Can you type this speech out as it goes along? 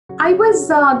I was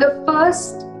the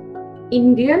first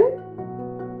Indian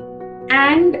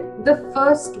and the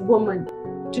first woman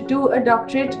to do a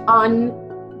doctorate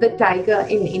on the tiger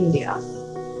in India.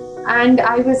 And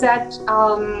I was at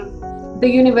the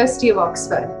University of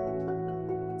Oxford.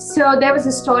 So there was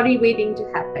a story waiting to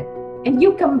happen. And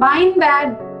you combine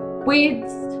that with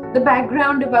the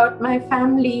background about my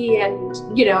family and,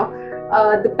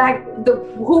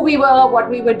 who we were, what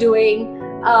we were doing.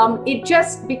 It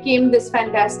just became this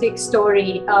fantastic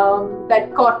story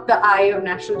that caught the eye of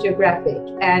National Geographic,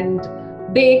 and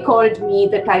they called me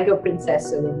the Tiger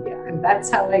Princess of India, and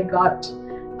that's how I got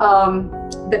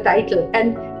the title.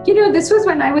 And this was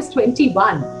when I was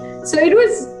 21, so it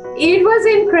was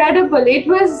incredible. It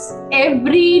was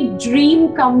every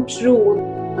dream come true.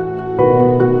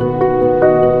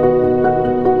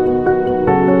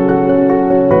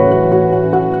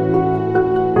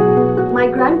 My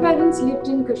grandparents lived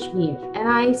in Kashmir, and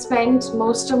I spent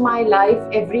most of my life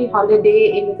every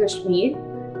holiday in Kashmir,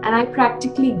 and I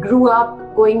practically grew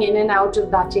up going in and out of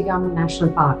Datigam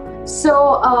National Park.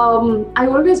 So I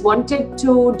always wanted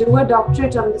to do a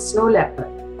doctorate on the snow leopard,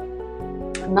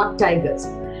 not tigers.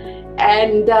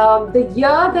 And the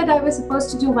year that I was supposed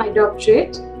to do my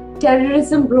doctorate,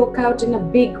 terrorism broke out in a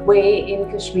big way in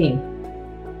Kashmir.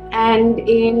 And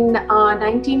in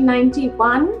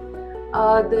 1991,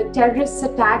 the terrorists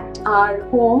attacked our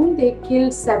home. They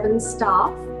killed 7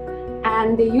 staff,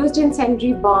 and they used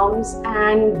incendiary bombs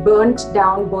and burnt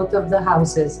down both of the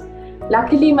houses.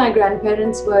 Luckily, my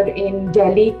grandparents were in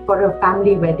Delhi for a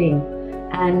family wedding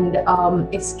and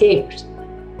escaped.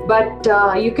 But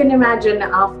you can imagine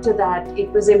after that,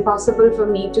 it was impossible for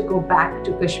me to go back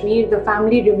to Kashmir. The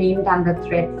family remained under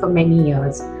threat for many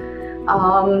years.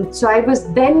 So I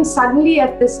was then suddenly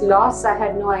at this loss. I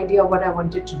had no idea what I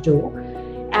wanted to do.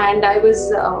 And I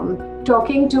was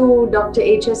talking to Dr.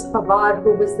 H.S. Pawar,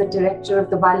 who was the director of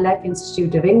the Wildlife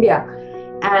Institute of India.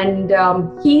 And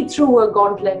he threw a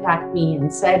gauntlet at me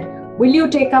and said, "Will you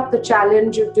take up the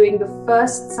challenge of doing the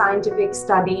first scientific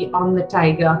study on the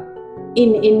tiger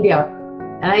in India?"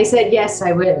 And I said, "Yes,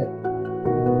 I will."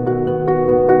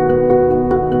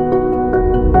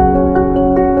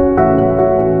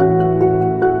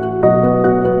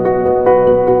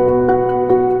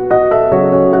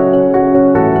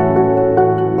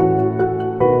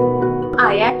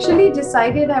 I actually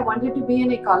decided I wanted to be an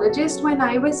ecologist when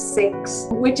I was 6,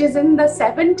 which is in the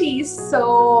 70s.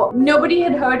 So nobody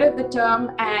had heard of the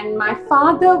term. And my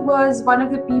father was one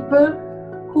of the people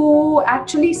who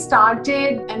actually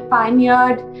started and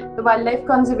pioneered the wildlife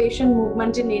conservation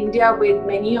movement in India with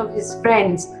many of his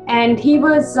friends. And he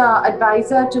was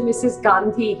advisor to Mrs.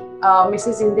 Gandhi,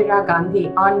 Mrs. Indira Gandhi,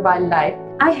 on wildlife.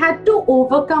 I had to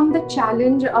overcome the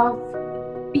challenge of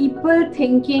people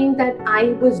thinking that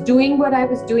I was doing what I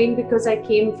was doing because I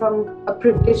came from a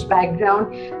privileged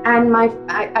background and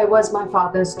I was my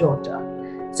father's daughter.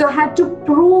 So I had to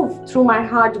prove through my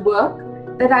hard work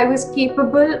that I was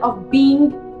capable of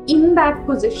being in that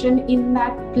position, in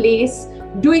that place,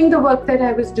 doing the work that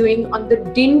I was doing on the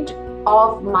dint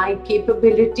of my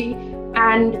capability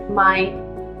and my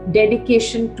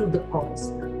dedication to the cause.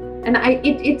 And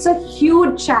it's a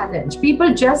huge challenge.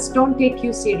 People just don't take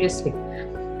you seriously.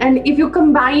 And if you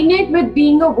combine it with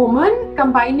being a woman,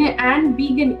 combine it and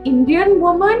being an Indian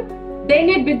woman, then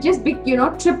it just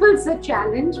triples the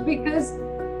challenge, because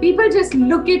people just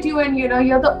look at you and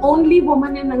you're the only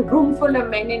woman in a room full of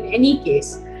men in any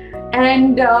case.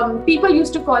 And people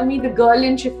used to call me the girl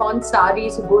in chiffon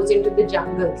saris who goes into the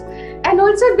jungles. And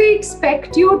also they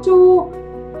expect you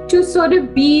to sort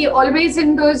of be always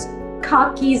in those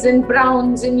khakis and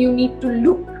browns, and you need to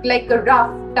look like a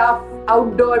rough, tough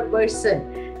outdoor person.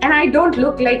 And I don't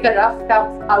look like a rough, tough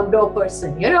outdoor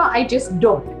person. I just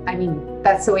don't. I mean,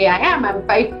 that's the way I am. I'm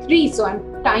 5'3", so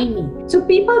I'm tiny. So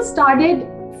people started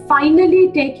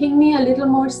finally taking me a little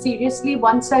more seriously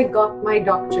once I got my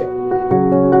doctorate.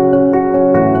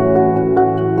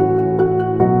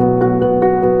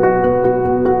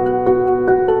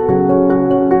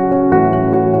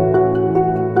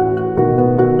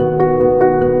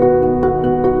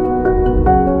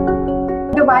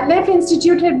 The Wildlife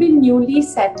Institute had been newly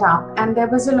set up, and there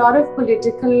was a lot of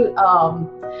political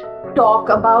talk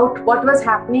about what was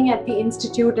happening at the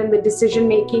Institute and the decision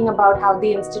making about how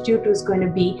the Institute was going to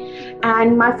be.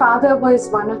 And my father was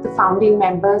one of the founding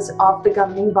members of the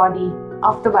governing body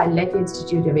of the Wildlife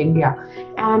Institute of India.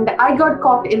 And I got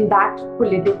caught in that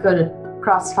political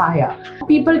crossfire.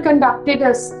 People conducted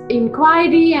an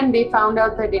inquiry and they found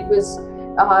out that it was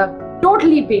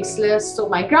totally baseless. So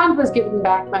my grant was given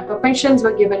back, my permissions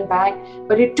were given back,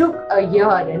 but it took a year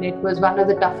and it was one of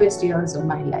the toughest years of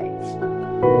my life.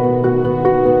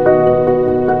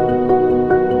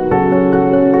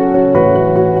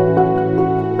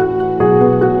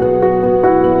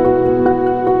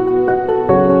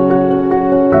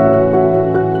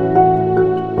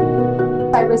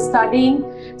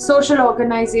 social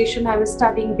organization. I was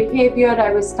studying behavior.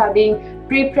 I was studying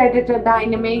prey-predator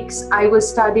dynamics. I was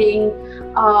studying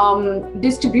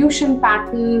distribution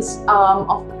patterns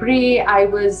of prey. I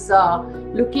was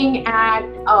looking at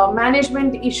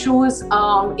management issues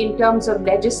in terms of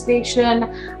legislation.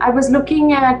 I was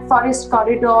looking at forest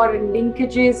corridor and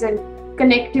linkages and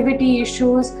connectivity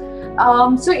issues.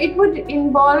 So it would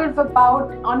involve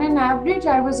about, on an average,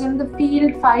 I was in the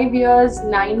field 5 years,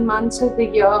 9 months of the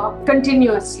year,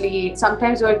 continuously,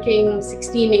 sometimes working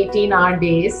 16, 18-hour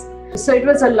days. So it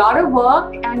was a lot of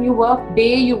work, and you work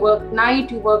day, you work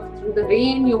night, you work through the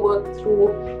rain, you work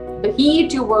through the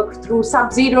heat, you work through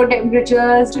sub-zero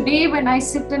temperatures. Today, when I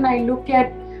sit and I look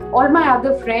at all my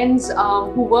other friends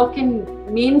who work in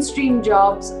mainstream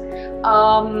jobs,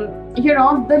 you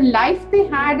know, the life they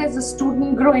had as a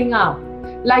student growing up,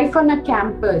 life on a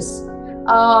campus,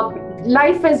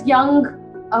 life as young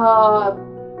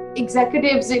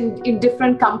executives in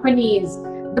different companies,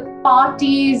 the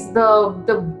parties,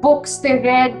 the books they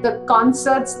read, the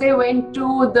concerts they went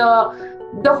to,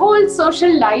 the whole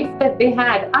social life that they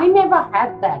had. I never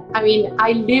had that. I mean,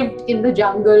 I lived in the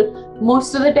jungle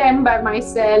most of the time by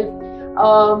myself,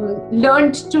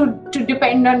 learned to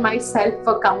depend on myself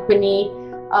for company.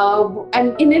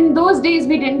 And in those days,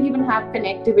 we didn't even have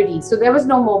connectivity. So there was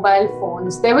no mobile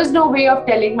phones. There was no way of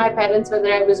telling my parents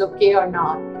whether I was okay or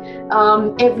not.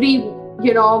 Every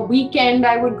weekend,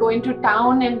 I would go into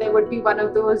town, and there would be one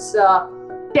of those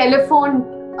telephone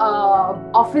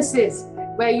offices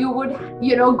where you would,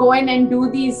 go in and do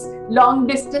these long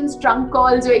distance trunk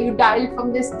calls where you dial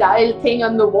from this dial thing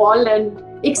on the wall and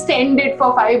extend it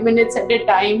for 5 minutes at a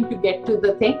time to get to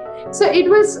the thing. So it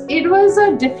was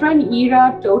a different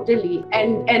era totally.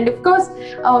 And of course,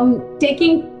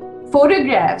 taking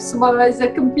photographs was a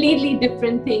completely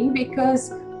different thing,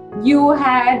 because you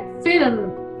had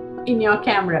film in your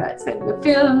cameras, and the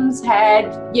films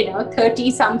had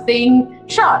 30 something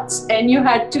shots, and you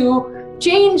had to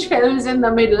change films in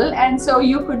the middle, and so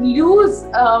you could lose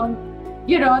a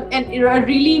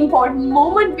really important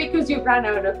moment because you've run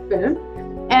out of film,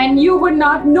 and you would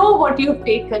not know what you've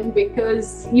taken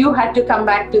because you had to come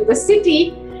back to the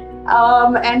city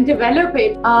and develop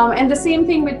it. And the same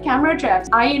thing with camera traps.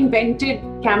 I invented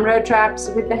camera traps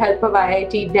with the help of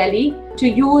IIT Delhi to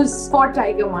use for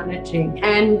tiger monitoring.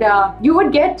 And you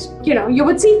would get, you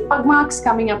would see pug marks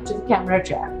coming up to the camera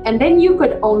trap, and then you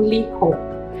could only hope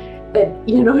that,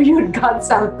 you'd got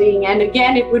something. And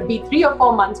again, it would be 3 or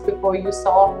 4 months before you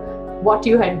saw what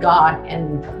you had got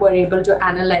and were able to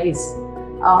analyze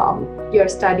your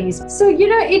studies. So,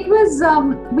 it was,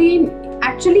 we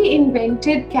actually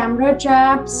invented camera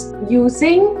traps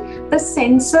using the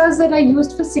sensors that are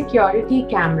used for security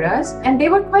cameras. And they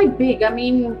were quite big. I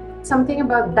mean, something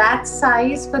about that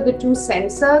size for the 2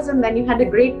 sensors. And then you had a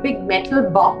great big metal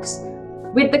box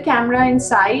with the camera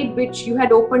inside, which you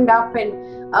had opened up and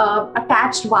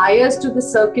attached wires to the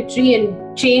circuitry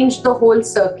and changed the whole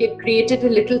circuit, created a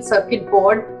little circuit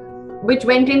board which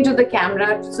went into the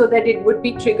camera so that it would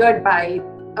be triggered by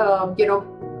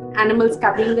animals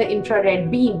covering the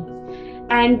infrared beam.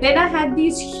 And then I had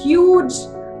these huge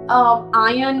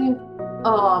iron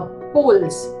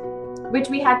poles which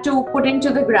we had to put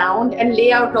into the ground and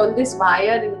lay out all this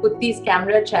wire and put these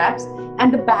camera traps,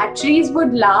 and the batteries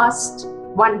would last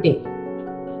 1 day.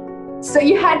 So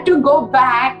you had to go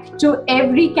back to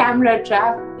every camera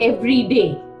trap every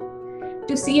day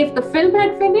to see if the film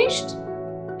had finished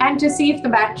and to see if the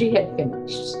battery had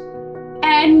finished.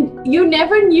 And you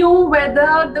never knew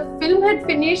whether the film had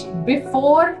finished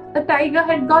before the tiger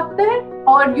had got there,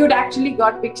 or you'd actually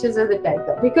got pictures of the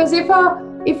tiger. Because if a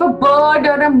bird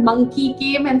or a monkey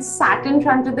came and sat in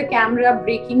front of the camera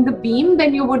breaking the beam,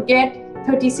 then you would get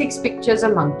 36 pictures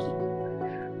of monkey.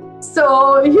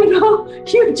 So,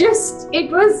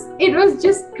 it was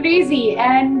just crazy.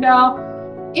 And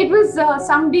it was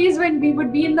some days when we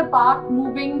would be in the park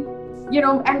moving,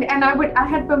 and I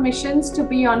had permissions to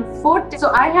be on foot. So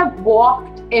I have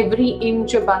walked every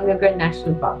inch of Bangagarh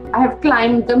National Park. I have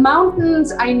climbed the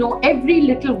mountains. I know every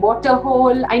little water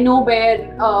hole. I know where,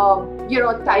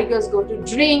 tigers go to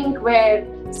drink, where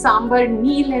sambar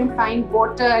kneel and find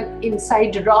water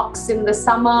inside rocks in the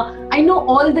summer. I know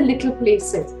all the little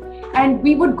places. And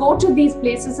we would go to these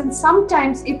places, and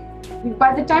sometimes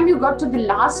by the time you got to the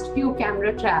last few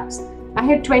camera traps, I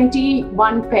had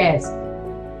 21 pairs.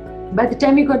 By the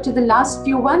time you got to the last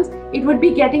few ones, it would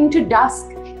be getting to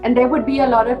dusk, and there would be a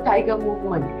lot of tiger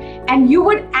movement. And you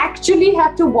would actually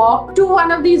have to walk to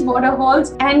one of these water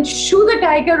holes and shoo the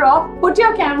tiger off, put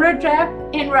your camera trap,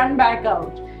 and run back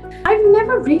out. I've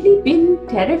never really been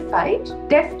terrified.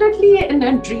 Definitely an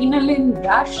adrenaline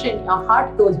rush and your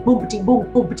heart goes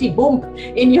boopity boom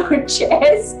in your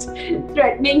chest,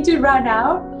 threatening to run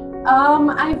out.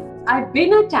 I've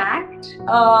been attacked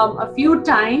a few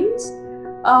times,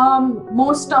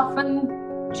 most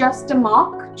often just a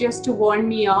mock, just to warn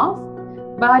me off,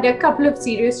 but a couple of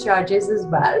serious charges as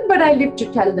well. But I live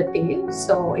to tell the tale,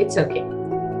 so it's okay.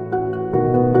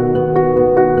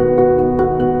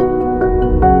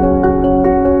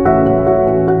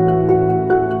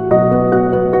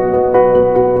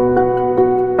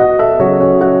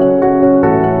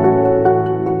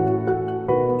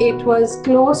 It was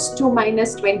close to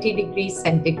minus 20 degrees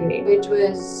centigrade. It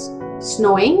was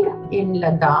snowing in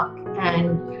Ladakh,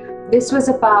 and this was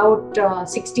about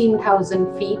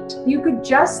 16,000 feet. You could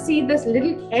just see this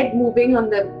little head moving on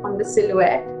the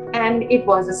silhouette, and it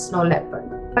was a snow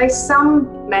leopard. By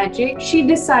some magic, she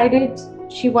decided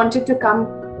she wanted to come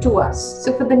to us.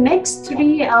 So for the next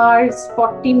 3 hours,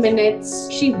 40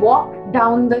 minutes, she walked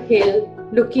down the hill,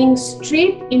 looking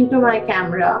straight into my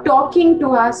camera, talking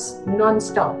to us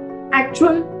non-stop,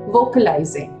 actual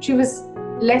vocalizing. She was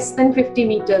less than 50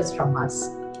 meters from us.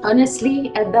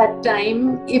 Honestly, at that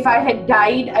time, if I had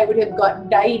died, I would have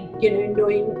died,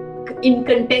 knowing in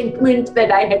contentment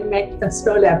that I had met a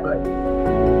snow leopard.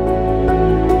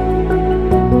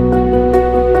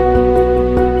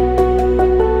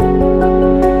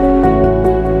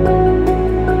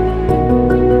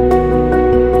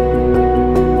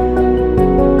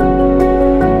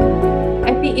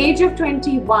 Of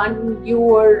 21, you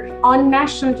were on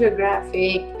National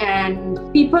Geographic, and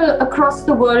people across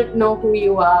the world know who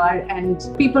you are and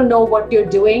people know what you're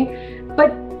doing.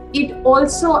 But it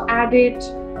also added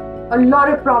a lot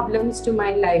of problems to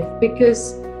my life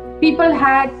because people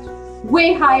had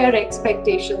way higher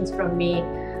expectations from me.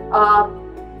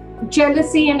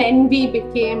 Jealousy and envy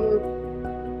became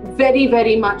very,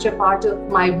 very much a part of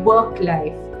my work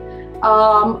life.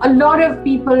 A lot of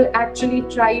people actually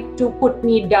tried to put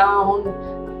me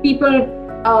down. People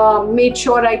made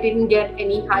sure I didn't get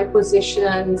any high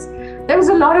positions. There was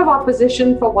a lot of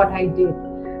opposition for what I did.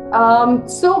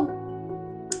 So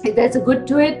there's a good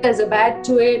to it, there's a bad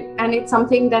to it, and it's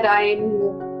something that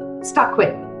I'm stuck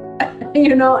with.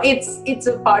 It's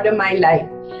a part of my life.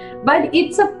 But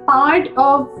it's a part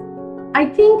of, I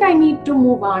think I need to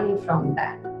move on from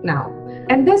that now.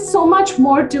 And there's so much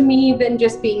more to me than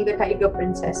just being the Tiger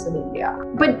Princess of India.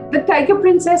 But the Tiger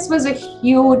Princess was a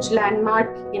huge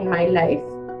landmark in my life.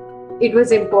 It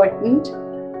was important.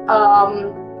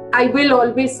 I will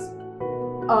always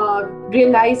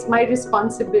realize my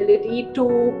responsibility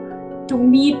to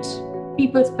meet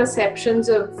people's perceptions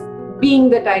of being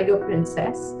the Tiger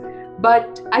Princess.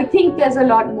 But I think there's a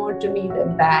lot more to me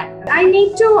than that. I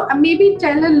need to maybe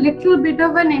tell a little bit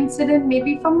of an incident,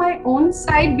 maybe from my own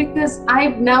side, because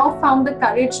I've now found the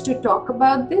courage to talk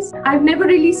about this. I've never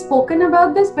really spoken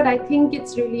about this, but I think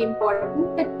it's really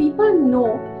important that people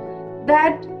know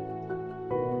that,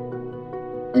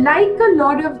 like a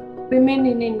lot of women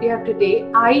in India today,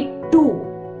 I too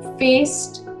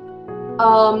faced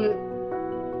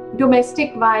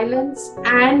domestic violence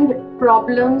and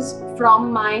problems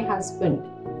from my husband.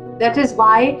 That is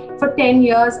why for 10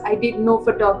 years I did no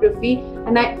photography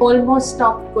and I almost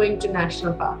stopped going to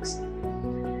national parks.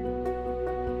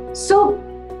 So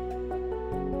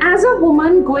as a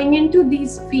woman going into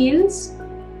these fields,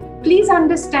 please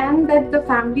understand that the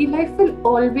family life will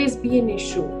always be an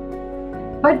issue.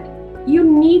 But you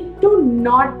need to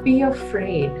not be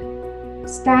afraid.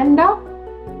 Stand up,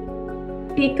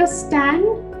 take a stand,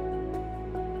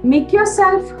 make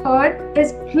yourself heard.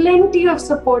 There's plenty of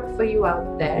support for you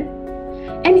out there.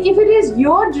 And if it is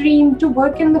your dream to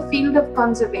work in the field of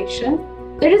conservation,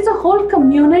 there is a whole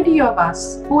community of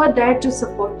us who are there to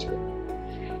support you.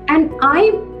 And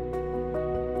I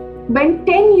went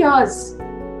 10 years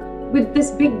with this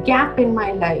big gap in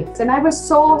my life. And I was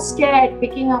so scared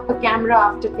picking up a camera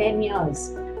after 10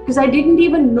 years because I didn't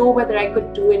even know whether I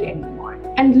could do it anymore.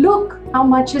 And look how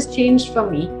much has changed for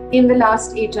me in the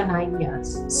last 8 or 9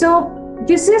 years. So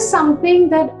this is something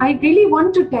that I really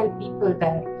want to tell people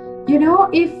that,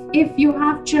 if you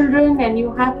have children and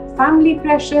you have family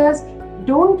pressures,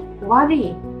 don't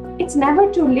worry. It's never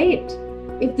too late.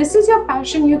 If this is your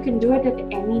passion, you can do it at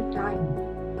any time.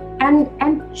 And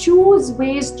choose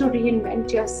ways to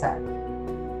reinvent yourself.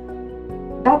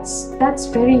 That's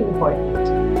very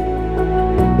important.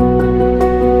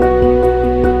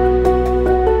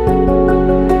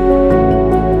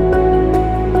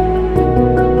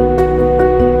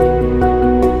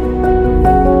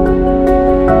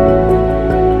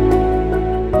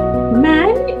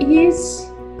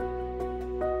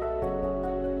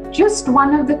 just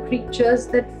one of the creatures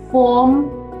that form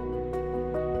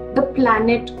the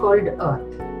planet called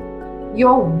Earth.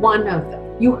 You're one of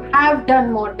them. You have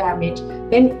done more damage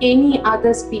than any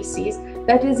other species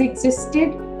that has existed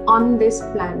on this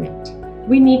planet.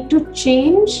 We need to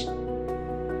change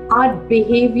our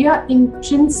behavior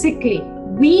intrinsically.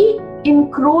 We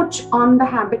encroach on the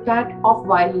habitat of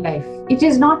wildlife. It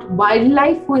is not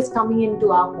wildlife who is coming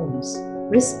into our homes.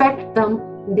 Respect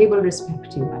them, they will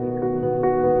respect you.